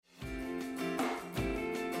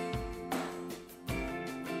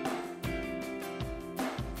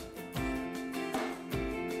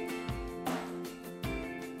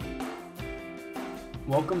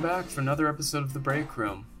Welcome back for another episode of The Break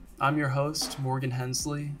Room. I'm your host, Morgan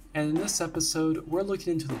Hensley, and in this episode, we're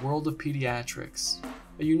looking into the world of pediatrics,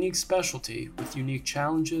 a unique specialty with unique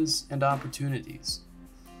challenges and opportunities.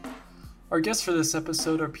 Our guests for this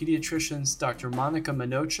episode are pediatricians Dr.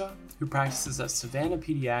 Manocha, who practices at Savannah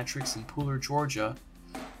Pediatrics in Pooler, Georgia,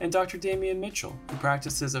 and Dr. Damien Mitchell, who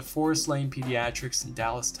practices at Forest Lane Pediatrics in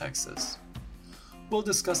Dallas, Texas. We'll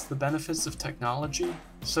discuss the benefits of technology,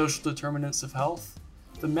 social determinants of health,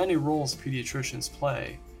 the many roles pediatricians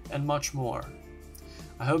play, and much more.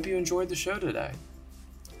 I hope you enjoyed the show today.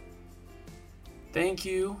 Thank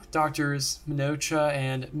you, Drs. Manocha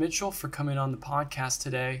and Mitchell, for coming on the podcast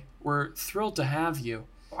today. We're thrilled to have you.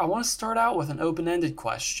 I want to start out with an open-ended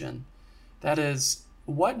question. That is,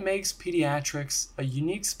 what makes pediatrics a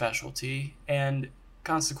unique specialty, and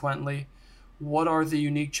consequently, what are the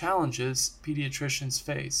unique challenges pediatricians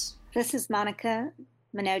face? This is Manocha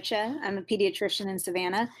I'm a pediatrician in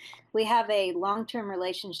Savannah. We have a long-term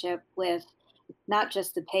relationship with not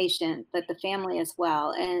just the patient, but the family as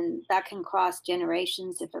well. And that can cross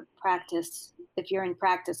generations if you're in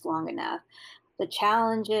practice long enough. The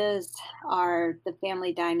challenges are the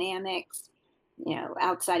family dynamics,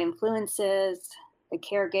 outside influences, the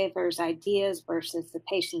caregiver's ideas versus the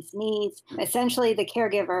patient's needs. Essentially, the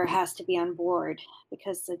caregiver has to be on board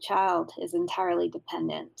because the child is entirely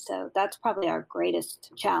dependent. So that's probably our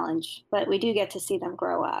greatest challenge. But we do get to see them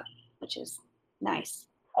grow up, which is nice.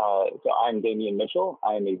 So I'm Damien Mitchell.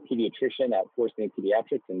 I'm a pediatrician at Forest Lane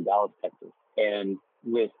Pediatrics in Dallas, Texas. And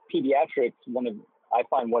with pediatrics, I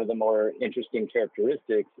find one of the more interesting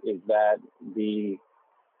characteristics is that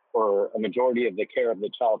for a majority of the care of the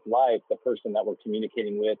child's life, the person that we're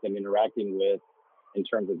communicating with and interacting with in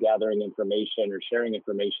terms of gathering information or sharing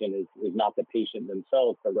information is not the patient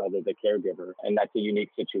themselves, but rather the caregiver. And that's a unique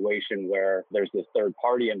situation where there's this third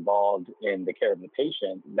party involved in the care of the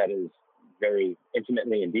patient that is very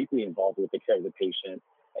intimately and deeply involved with the care of the patient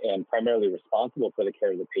and primarily responsible for the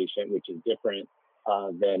care of the patient, which is different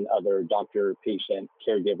than other doctor-patient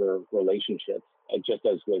caregiver relationships. Just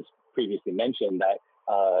as was previously mentioned, that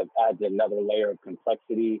adds another layer of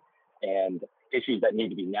complexity and issues that need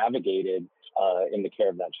to be navigated in the care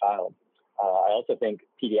of that child. I also think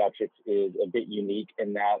pediatrics is a bit unique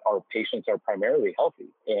in that our patients are primarily healthy.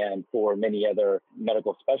 And for many other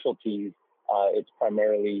medical specialties, it's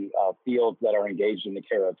primarily fields that are engaged in the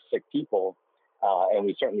care of sick people. And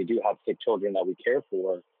we certainly do have sick children that we care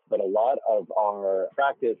for. But a lot of our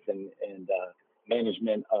practice and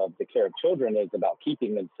management of the care of children is about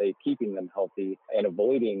keeping them safe, keeping them healthy, and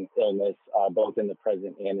avoiding illness both in the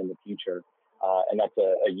present and in the future. And that's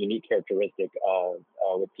a unique characteristic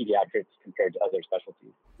with pediatrics compared to other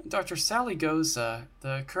specialties. Dr. Sally Goza,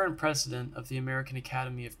 the current president of the American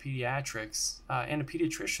Academy of Pediatrics and a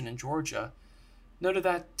pediatrician in Georgia, noted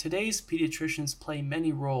that today's pediatricians play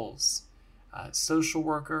many roles: social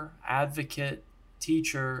worker, advocate,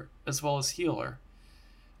 teacher, as well as healer.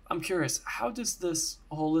 I'm curious, how does this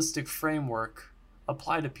holistic framework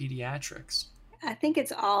apply to pediatrics? I think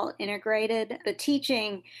it's all integrated. The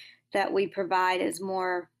teaching that we provide is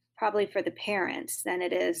more probably for the parents than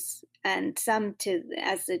it is, and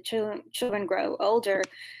as the children grow older,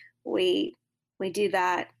 we do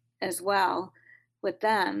that as well with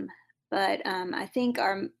them. But I think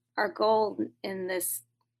our goal in this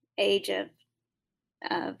age of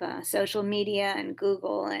social media and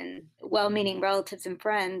Google and well-meaning relatives and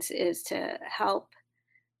friends is to help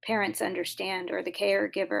parents understand, or the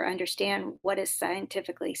caregiver understand, what is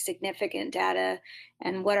scientifically significant data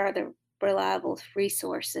and what are the reliable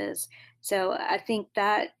resources. So I think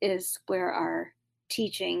that is where our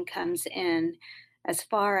teaching comes in. As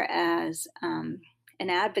far as an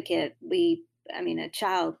advocate, a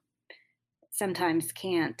child sometimes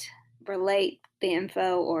can't relate the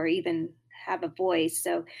info or even have a voice.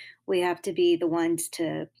 So we have to be the ones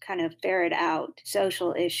to kind of ferret out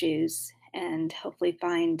social issues and hopefully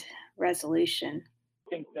find resolution. I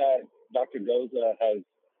think that Dr. Goza has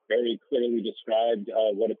very clearly described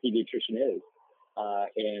what a pediatrician is.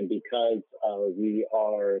 And because we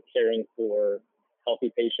are caring for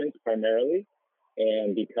healthy patients primarily,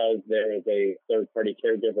 and because there is a third-party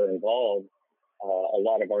caregiver involved, a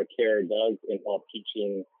lot of our care does involve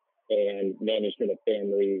teaching and management of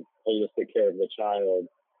families, holistic care of the child.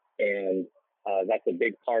 And that's a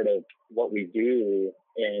big part of what we do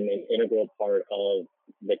and an integral part of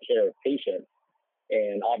the care of patients.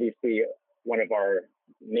 And obviously, one of our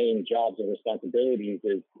main jobs and responsibilities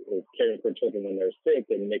is caring for children when they're sick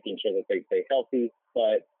and making sure that they stay healthy.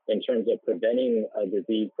 But in terms of preventing a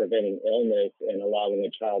disease, preventing illness, and allowing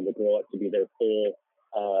a child to grow up to be their full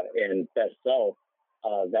and best self,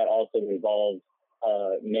 that also involves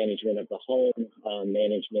management of the home,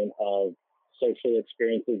 management of social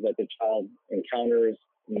experiences that the child encounters,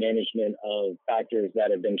 management of factors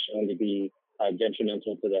that have been shown to be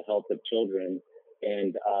detrimental to the health of children.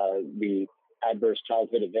 And the adverse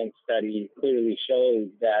childhood event study clearly shows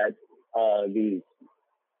that these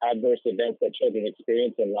adverse events that children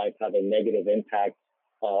experience in life have a negative impact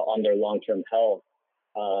on their long-term health.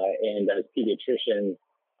 And as pediatricians,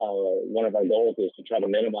 one of our goals is to try to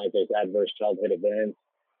minimize those adverse childhood events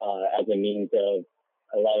as a means of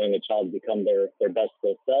allowing the child to become their best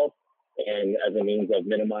full self, and as a means of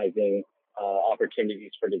minimizing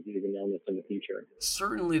opportunities for disease and illness in the future.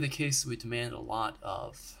 Certainly the case that we demand a lot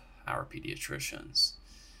of our pediatricians.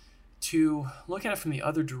 To look at it from the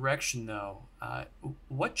other direction, though,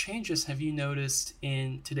 what changes have you noticed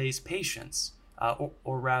in today's patients,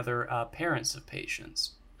 or rather parents of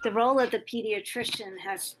patients? The role of the pediatrician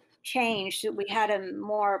has changed. We had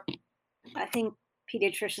I think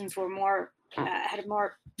pediatricians were had a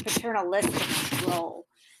more paternalistic role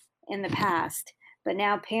in the past, but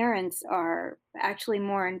now parents are actually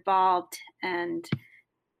more involved, and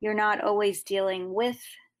you're not always dealing with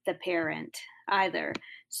the parent either.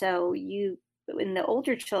 So in the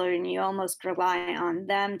older children, you almost rely on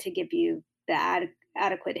them to give you the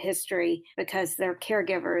adequate history because their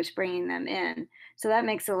caregiver is bringing them in. So that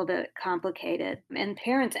makes it a little bit complicated. And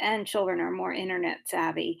parents and children are more internet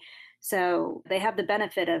savvy. So they have the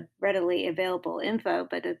benefit of readily available info,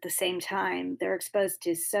 but at the same time, they're exposed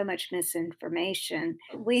to so much misinformation.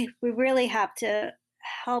 We really have to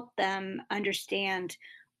help them understand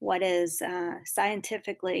what is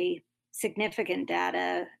scientifically significant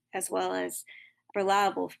data as well as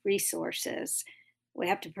reliable resources. We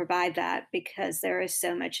have to provide that because there is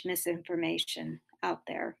so much misinformation out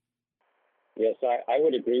there. Yes, I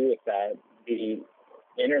would agree with that. The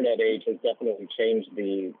internet age has definitely changed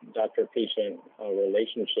the doctor-patient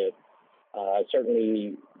relationship. I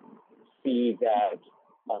certainly see that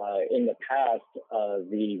in the past,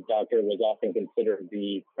 the doctor was often considered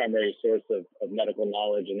the primary source of medical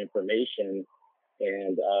knowledge and information.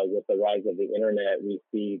 And with the rise of the internet, we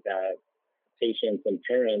see that patients and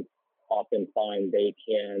parents often find they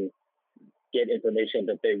can get information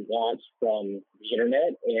that they want from the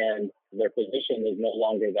internet, and their physician is no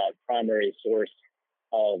longer that primary source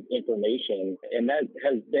of information. And that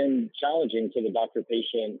has been challenging to the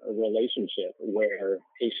doctor-patient relationship, where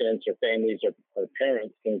patients or families or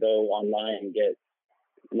parents can go online and get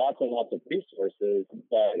lots and lots of resources,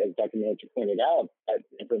 but as Dr. Manocha pointed out, that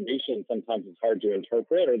information sometimes is hard to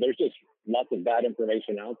interpret, or there's just lots of bad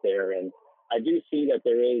information out there. And I do see that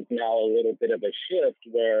there is now a little bit of a shift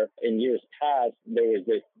where in years past, there was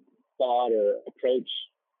this thought or approach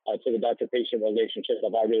to the doctor-patient relationship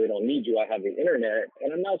of, I really don't need you, I have the internet.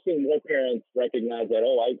 And I'm now seeing more parents recognize that,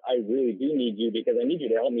 I really do need you because I need you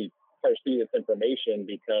to help me parse through this information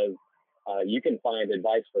because you can find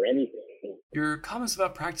advice for anything. Your comments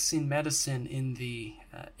about practicing medicine in the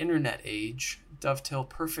internet age dovetail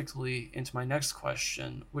perfectly into my next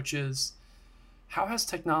question, which is, how has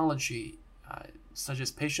technology, such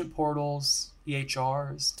as patient portals,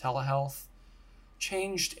 EHRs, telehealth,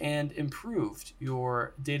 changed and improved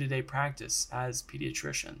your day-to-day practice as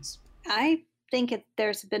pediatricians? I think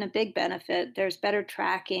there's been a big benefit. There's better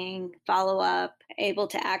tracking, follow-up, able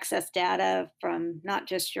to access data from not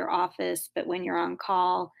just your office, but when you're on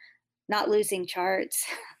call, not losing charts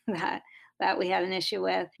that we had an issue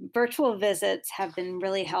with. Virtual visits have been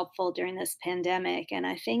really helpful during this pandemic, and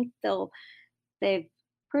I think they've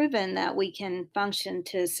proven that we can function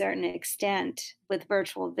to a certain extent with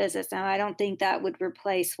virtual visits. Now, I don't think that would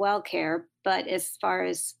replace well care, but as far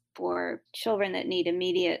as for children that need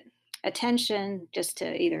immediate attention, just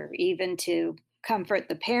to even to comfort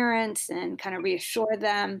the parents and kind of reassure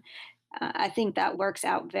them, I think that works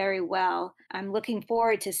out very well. I'm looking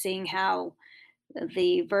forward to seeing how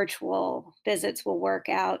the virtual visits will work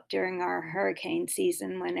out during our hurricane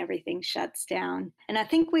season when everything shuts down. And I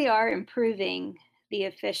think we are improving the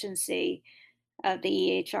efficiency of the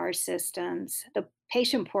EHR systems. The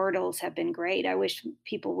patient portals have been great. I wish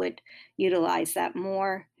people would utilize that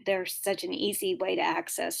more. There's such an easy way to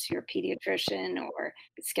access your pediatrician or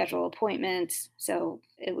schedule appointments. So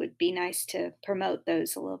it would be nice to promote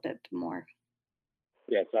those a little bit more.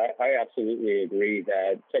 Yes, I absolutely agree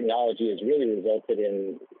that technology has really resulted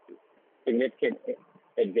in significant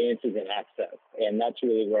advances in access. And that's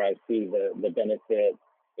really where I see the benefit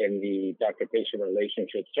in the doctor-patient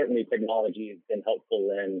relationship. Certainly technology has been helpful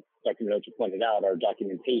in, Dr. Manocha pointed out, our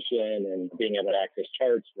documentation and being able to access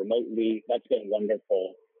charts remotely. That's been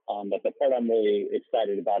wonderful. But the part I'm really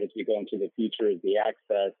excited about as we go into the future is the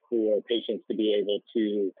access for patients to be able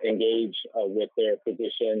to engage with their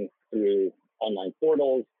physician through online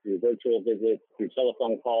portals, through virtual visits, through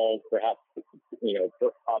telephone calls, perhaps,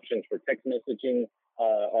 options for text messaging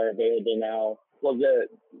are available now. Well,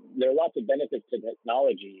 there are lots of benefits to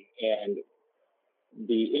technology, and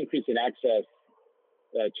the increase in access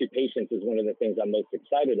to patients is one of the things I'm most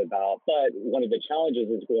excited about. But one of the challenges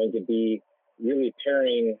is going to be really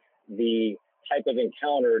pairing the type of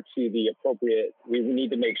encounter to the appropriate. We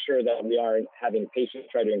need to make sure that we aren't having patients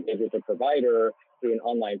try to engage with a provider through an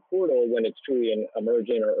online portal when it's truly an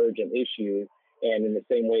emergent or urgent issue. And in the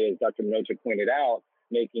same way as Dr. Manocha pointed out,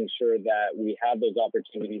 making sure that we have those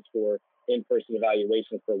opportunities for in-person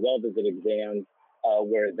evaluations for well-visit exams,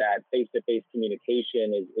 where that face-to-face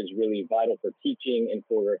communication is really vital for teaching and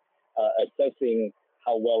for assessing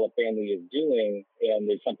how well a family is doing, and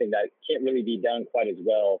it's something that can't really be done quite as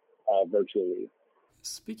well virtually.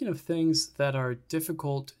 Speaking of things that are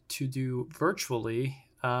difficult to do virtually,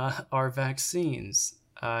 are vaccines.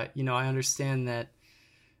 I understand that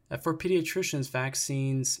for pediatricians,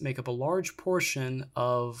 vaccines make up a large portion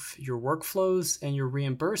of your workflows and your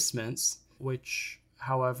reimbursements, which,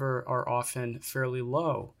 however, are often fairly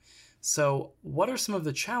low. So what are some of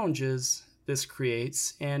the challenges this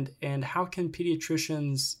creates, and how can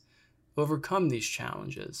pediatricians overcome these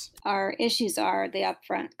challenges? Our issues are the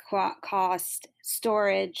upfront cost,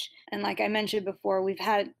 storage, and like I mentioned before, we've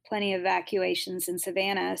had plenty of evacuations in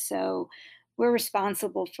Savannah, so we're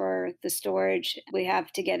responsible for the storage. We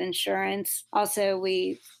have to get insurance. Also,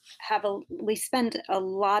 we spend a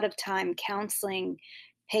lot of time counseling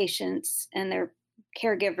patients and their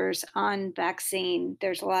caregivers on vaccine.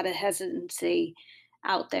 There's a lot of hesitancy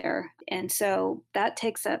out there, and so that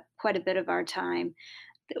takes up quite a bit of our time.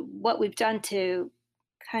 What we've done to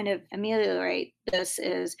kind of ameliorate this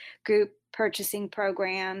is group purchasing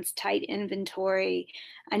programs, tight inventory.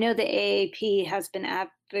 I know the AAP has been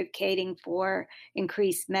advocating for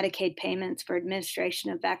increased Medicaid payments for administration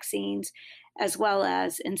of vaccines, as well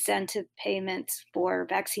as incentive payments for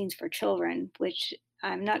vaccines for children, which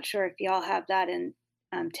I'm not sure if y'all have that in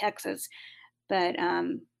Texas, but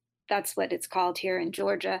that's what it's called here in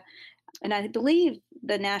Georgia. And I believe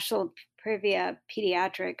the National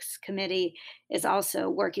Pediatrics Committee is also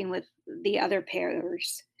working with the other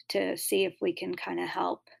payers to see if we can kind of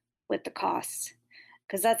help with the costs,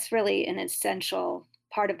 because that's really an essential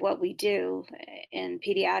part of what we do in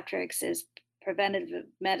pediatrics is preventative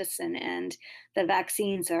medicine, and the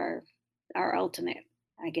vaccines are our ultimate,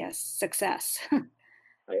 I guess, success.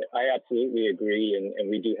 I absolutely agree, and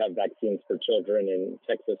we do have vaccines for children in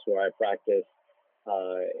Texas where I practice.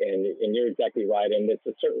 And you're exactly right. And this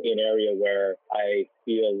is certainly an area where I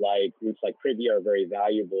feel like groups like Privia are very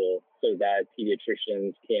valuable so that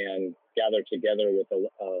pediatricians can gather together with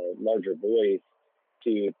a larger voice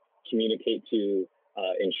to communicate to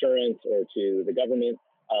insurance or to the government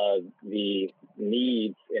the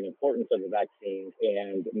needs and importance of the vaccine,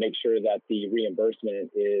 and make sure that the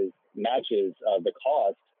reimbursement matches the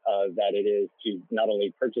cost that it is to not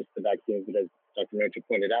only purchase the vaccines, but as Dr. Manocha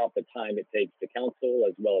pointed out, the time it takes to counsel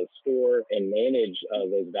as well as store and manage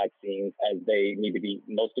those vaccines, as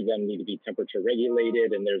most of them need to be temperature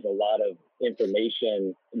regulated, and there's a lot of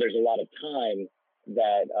information, there's a lot of time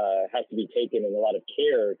that has to be taken and a lot of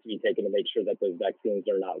care to be taken to make sure that those vaccines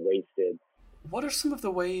are not wasted. What are some of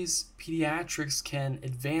the ways pediatrics can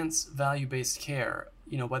advance value-based care,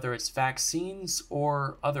 whether it's vaccines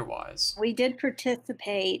or otherwise? We did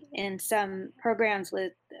participate in some programs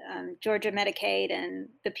with Georgia Medicaid and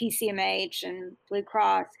the PCMH and Blue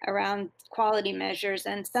Cross around quality measures,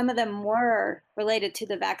 and some of them were related to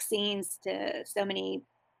the vaccines, to so many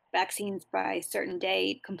vaccines by a certain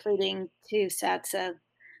date, completing 2 sets of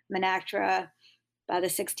Manocha by the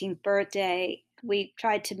 16th birthday. We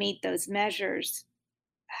tried to meet those measures.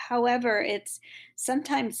 However, it's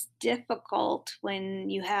sometimes difficult when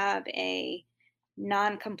you have a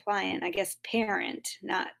non-compliant, I guess, parent,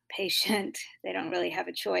 not patient. They don't really have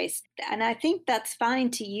a choice. And I think that's fine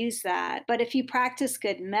to use that. But if you practice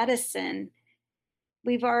good medicine,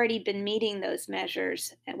 we've already been meeting those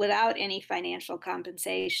measures without any financial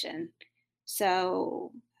compensation.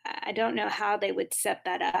 So I don't know how they would set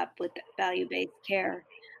that up with value-based care,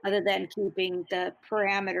 other than keeping the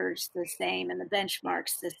parameters the same and the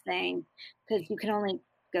benchmarks the same, because you can only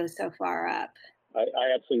go so far up. I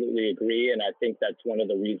absolutely agree, and I think that's one of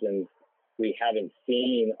the reasons we haven't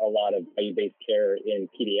seen a lot of value-based care in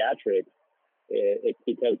pediatrics. It's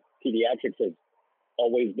because pediatrics has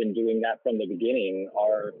always been doing that from the beginning.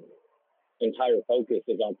 Our entire focus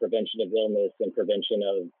is on prevention of illness and prevention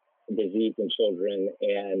of disease in children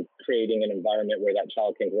and creating an environment where that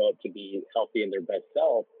child can grow up to be healthy in their best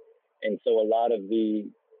self. And so a lot of the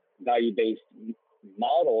value-based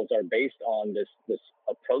models are based on this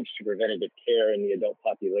approach to preventative care in the adult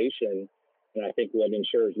population. And I think when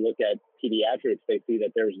insurers look at pediatrics, they see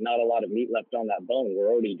that there's not a lot of meat left on that bone.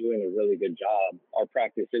 We're already doing a really good job. Our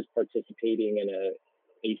practice is participating in a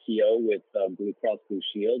ACO with Blue Cross Blue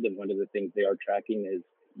Shield, and one of the things they are tracking is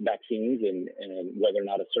vaccines and whether or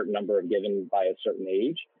not a certain number are given by a certain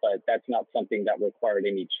age. But that's not something that required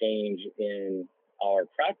any change in our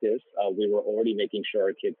practice. We were already making sure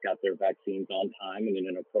our kids got their vaccines on time and in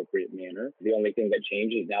an appropriate manner. The only thing that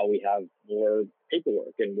changed is now we have more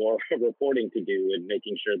paperwork and more reporting to do and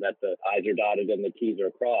making sure that the I's are dotted and the T's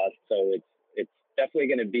are crossed. So it's definitely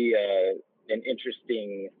going to be an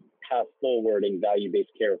interesting path forward in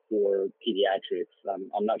value-based care for pediatrics.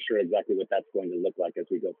 I'm not sure exactly what that's going to look like as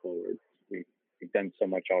we go forward. We've done so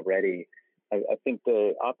much already. I think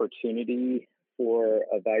the opportunity for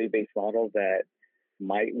a value-based model that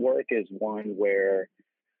might work is one where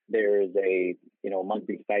there is a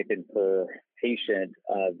monthly stipend per patient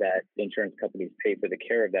that insurance companies pay for the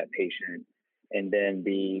care of that patient, and then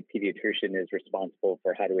the pediatrician is responsible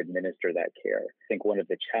for how to administer that care. I think one of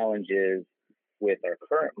the challenges with our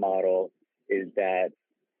current model is that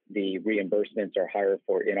the reimbursements are higher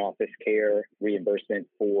for in-office care. Reimbursement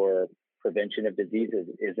for prevention of diseases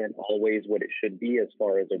isn't always what it should be as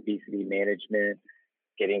far as obesity management,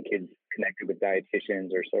 getting kids connected with dietitians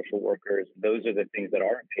or social workers. Those are the things that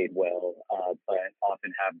aren't paid well, but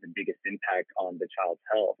often have the biggest impact on the child's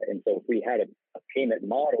health. And so if we had a payment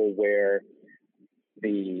model where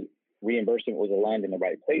the reimbursement was aligned in the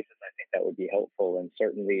right places, I think that would be helpful. And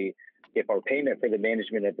certainly if our payment for the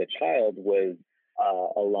management of the child was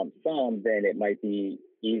a lump sum, then it might be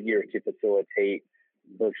easier to facilitate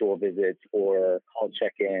virtual visits or call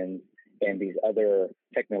check-ins and these other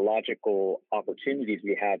technological opportunities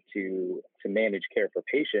we have to manage care for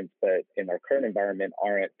patients, but in our current environment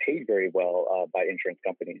aren't paid very well by insurance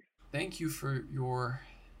companies. Thank you for your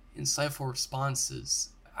insightful responses.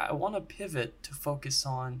 I want to pivot to focus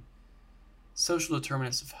on social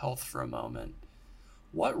determinants of health for a moment.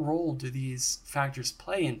 What role do these factors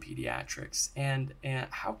play in pediatrics, and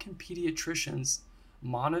how can pediatricians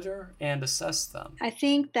monitor and assess them? I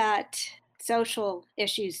think that social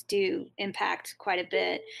issues do impact quite a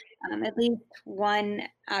bit. At least 1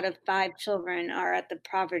 out of 5 children are at the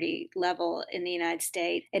poverty level in the United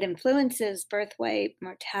States. It influences birth weight,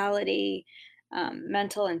 mortality,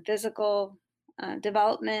 mental and physical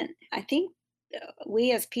development. I think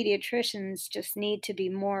we as pediatricians just need to be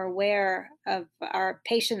more aware of our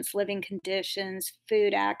patients' living conditions,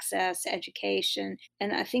 food access, education.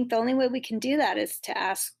 And I think the only way we can do that is to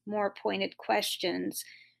ask more pointed questions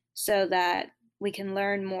so that we can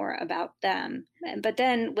learn more about them. But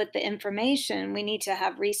then with the information, we need to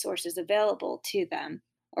have resources available to them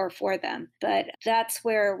or for them. But that's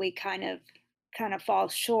where we kind of fall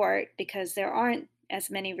short, because there aren't as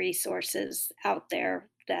many resources out there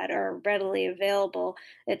that are readily available.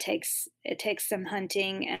 It takes some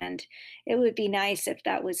hunting, and it would be nice if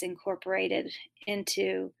that was incorporated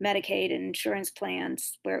into Medicaid and insurance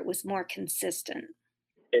plans where it was more consistent.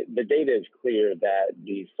 The data is clear that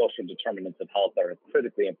the social determinants of health are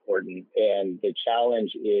critically important, and the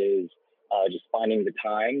challenge is just finding the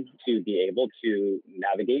time to be able to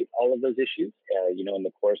navigate all of those issues. In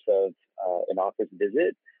the course of an office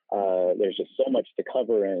visit, there's just so much to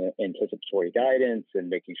cover in anticipatory guidance and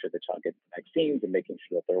making sure the child gets vaccines and making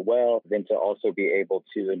sure that they're well. Then to also be able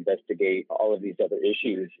to investigate all of these other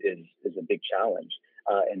issues is a big challenge.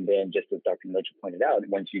 And then just as Dr. Mitchell pointed out,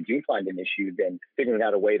 once you do find an issue, then figuring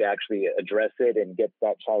out a way to actually address it and get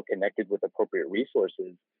that child connected with appropriate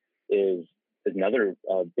resources is another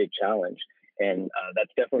big challenge. And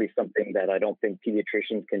that's definitely something that I don't think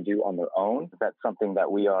pediatricians can do on their own. That's something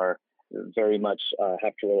that we are very much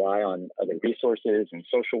have to rely on other resources and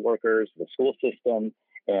social workers, the school system,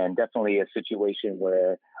 and definitely a situation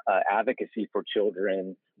where advocacy for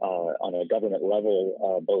children on a government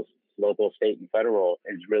level, both local, state, and federal,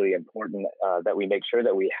 is really important, that we make sure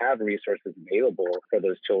that we have resources available for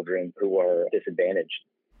those children who are disadvantaged.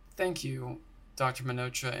 Thank you, Dr.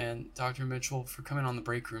 Manocha and Dr. Mitchell, for coming on the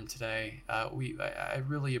break room today. I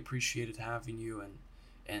really appreciated having you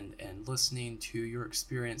and listening to your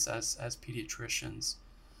experience as pediatricians.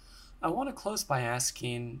 I want to close by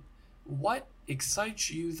asking, what excites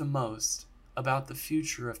you the most about the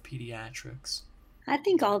future of pediatrics? I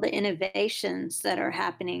think all the innovations that are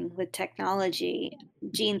happening with technology,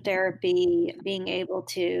 gene therapy, being able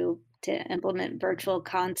to implement virtual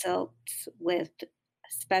consults with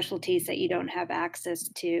specialties that you don't have access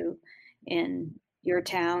to in your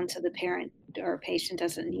town, so the parent or patient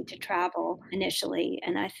doesn't need to travel initially.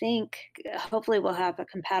 And I think hopefully we'll have a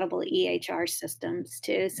compatible EHR systems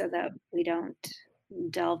too, so that we don't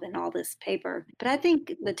delve in all this paper. But I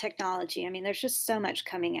think the technology, I mean, there's just so much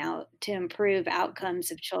coming out to improve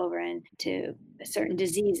outcomes of children to certain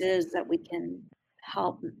diseases that we can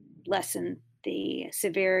help lessen the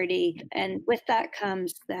severity. And with that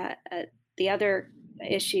comes that the other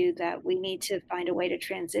issue that we need to find a way to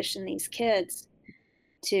transition these kids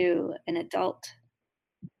to an adult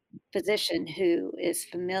physician who is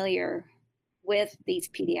familiar with these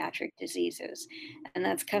pediatric diseases. And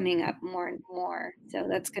that's coming up more and more. So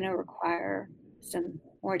that's going to require some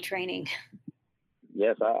more training.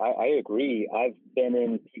 Yes, I agree. I've been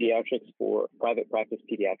in private practice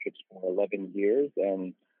pediatrics for 11 years,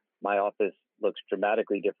 and my office looks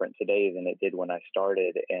dramatically different today than it did when I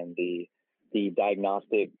started. And the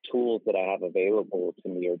diagnostic tools that I have available to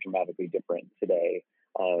me are dramatically different today.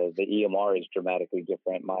 The EMR is dramatically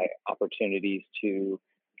different. My opportunities to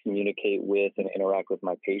communicate with and interact with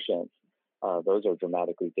my patients, those are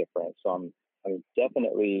dramatically different. So I'm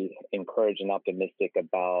definitely encouraged and optimistic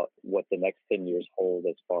about what the next 10 years hold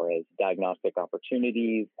as far as diagnostic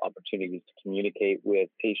opportunities to communicate with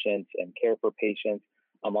patients and care for patients.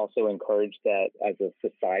 I'm also encouraged that as a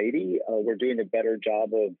society, we're doing a better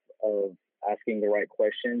job of asking the right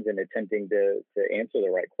questions and attempting to answer the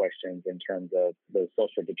right questions in terms of the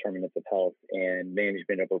social determinants of health and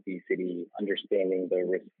management of obesity, understanding the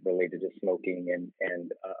risks related to smoking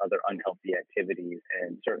and other unhealthy activities.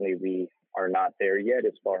 And certainly we are not there yet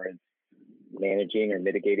as far as managing or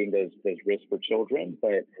mitigating those risks for children,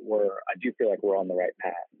 but I do feel like we're on the right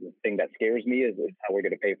path. The thing that scares me is how we're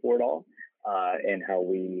going to pay for it all, and how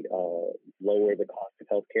we lower the cost of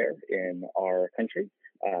healthcare in our country.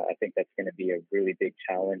 I think that's going to be a really big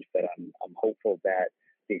challenge, but I'm hopeful that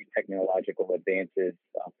these technological advances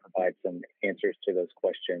provide some answers to those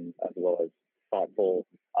questions, as well as thoughtful,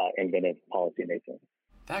 inventive policy making.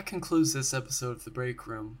 That concludes this episode of The Break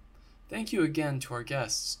Room. Thank you again to our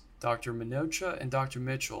guests, Dr. Manocha and Dr.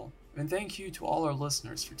 Mitchell, and thank you to all our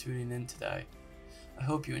listeners for tuning in today. I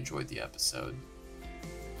hope you enjoyed the episode.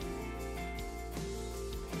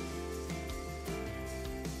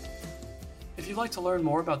 If you'd like to learn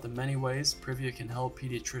more about the many ways Privia can help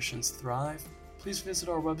pediatricians thrive, please visit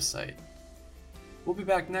our website. We'll be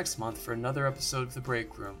back next month for another episode of The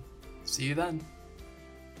Break Room. See you then.